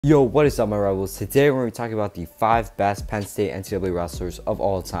Yo, what is up, my rebels? Today we're going to be talking about the 5 best Penn State NCAA wrestlers of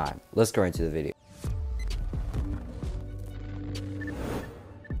all time. Let's go into the video.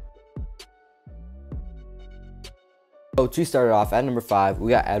 So to start it off, at number 5,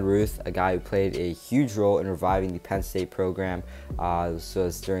 we got Ed Ruth, a guy who played a huge role in reviving the Penn State program. This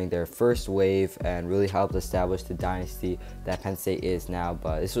was during their first wave and really helped establish the dynasty that Penn State is now.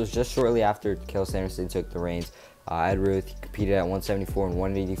 But this was just shortly after Cael Sanderson took the reins. Ed Ruth, he competed at 174 and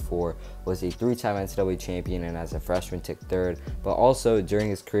 184, was a 3-time NCAA champion, and as a freshman took 3rd, but also during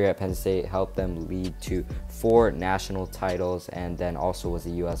his career at Penn State helped them lead to 4 national titles, and then also was a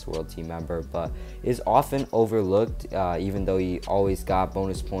U.S. World Team member, but is often overlooked, even though he always got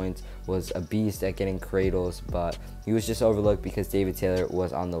bonus points, was a beast at getting cradles, but he was just overlooked because David Taylor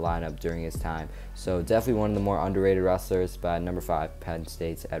was on the lineup during his time. So definitely one of the more underrated wrestlers. But at number 5, Penn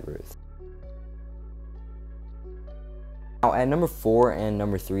State's Ed Ruth. Now at number 4 and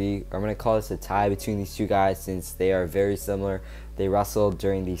number 3, I'm going to call this a tie between these two guys since they are very similar. They wrestled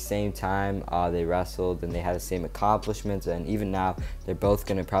during the same time, they wrestled and they had the same accomplishments, and even now they're both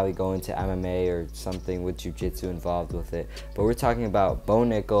going to probably go into MMA or something with jiu-jitsu involved with it. But we're talking about Bo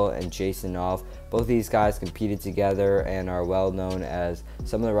Nickal and Jason Nolf. Both of these guys competed together and are well known as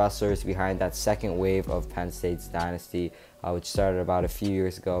some of the wrestlers behind that second wave of Penn State's dynasty, which started about a few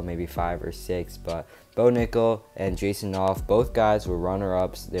years ago, maybe 5 or 6. But Bo Nickal and Jason Nolf, both guys were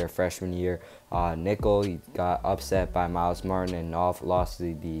runner-ups their freshman year. Nickal, he got upset by Miles Martin, and Nolf lost to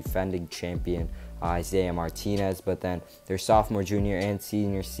the defending champion Isaiah Martinez. But then their sophomore, junior, and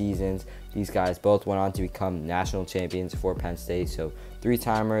senior seasons, these guys both went on to become national champions for Penn State. So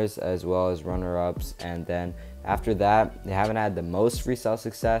 3-timers as well as runner-ups. And then after that, they haven't had the most freestyle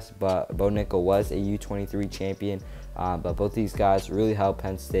success, but Bo Nickal was a U23 champion. But both these guys really helped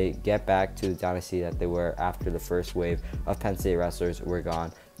Penn State get back to the dynasty that they were after the first wave of Penn State wrestlers were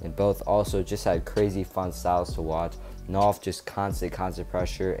gone. And both also just had crazy fun styles to watch. Nolf just constant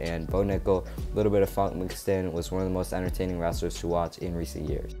pressure, and Bo Nickal, a little bit of funk mixed in, was one of the most entertaining wrestlers to watch in recent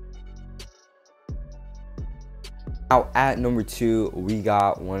years. Now at number 2, we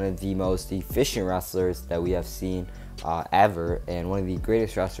got one of the most efficient wrestlers that we have seen ever, and one of the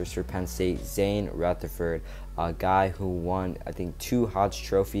greatest wrestlers for Penn State, Zane Rutherford, a guy who won, I think, 2 Hodge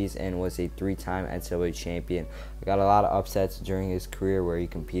trophies and was a 3-time NCAA champion. Got a lot of upsets during his career where he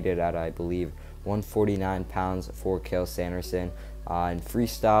competed at, I believe, 149 pounds for Cael Sanderson. In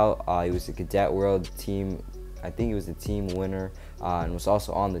freestyle, he was a Cadet World team, I think he was a team winner, and was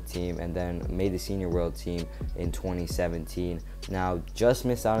also on the team, and then made the senior world team in 2017. Now just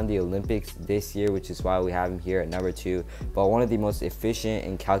missed out on the Olympics this year, which is why we have him here at number 2, but one of the most efficient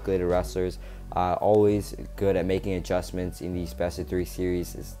and calculated wrestlers, always good at making adjustments in these best of 3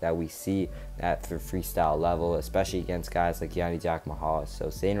 series that we see at the freestyle level, especially against guys like Yanni Jack-Mahalis.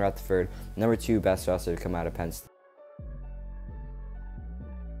 So Zane Rutherford, number 2 best wrestler to come out of Penn State.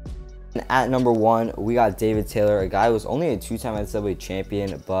 And at number 1, we got David Taylor, a guy who was only a 2-time NCAA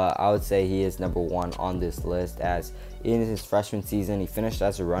champion, but I would say he is number 1 on this list, as in his freshman season, he finished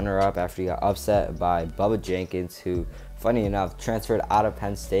as a runner-up after he got upset by Bubba Jenkins, who, funny enough, transferred out of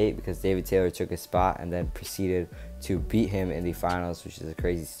Penn State because David Taylor took his spot and then proceeded to beat him in the finals, which is a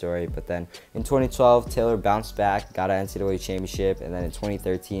crazy story. But then in 2012, Taylor bounced back, got an NCAA championship, and then in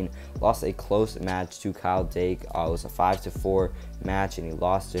 2013, lost a close match to Kyle Dake. It was a 5-4 match, and he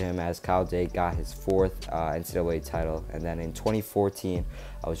lost to him as Kyle Dake got his 4th NCAA title. And then in 2014,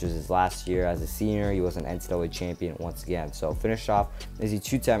 which was his last year as a senior, he was an NCAA champion once again. So finished off as a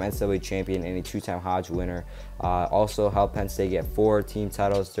 2-time NCAA champion and a 2-time Hodge winner. Also helped Penn State get 4 team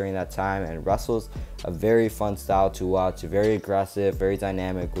titles during that time, and wrestles a very fun style to watch, very aggressive, very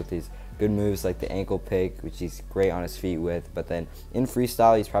dynamic with his good moves like the ankle pick, which he's great on his feet with. But then in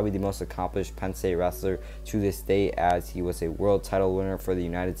freestyle, he's probably the most accomplished Penn State wrestler to this date, as he was a world title winner for the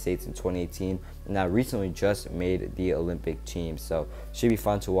United States in 2018, and now recently just made the Olympic team. So should be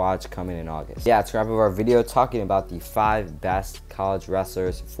fun to watch coming in August. Yeah, to wrap up our video talking about the 5 best college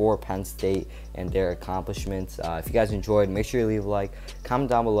wrestlers for Penn State and their accomplishments. If you guys enjoyed, make sure you leave a like, comment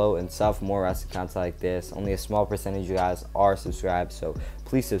down below, and sub for more wrestling content like this. Only a small percentage of you guys are subscribed, so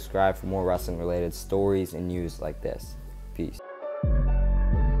please subscribe for more wrestling related stories and news like this. Peace.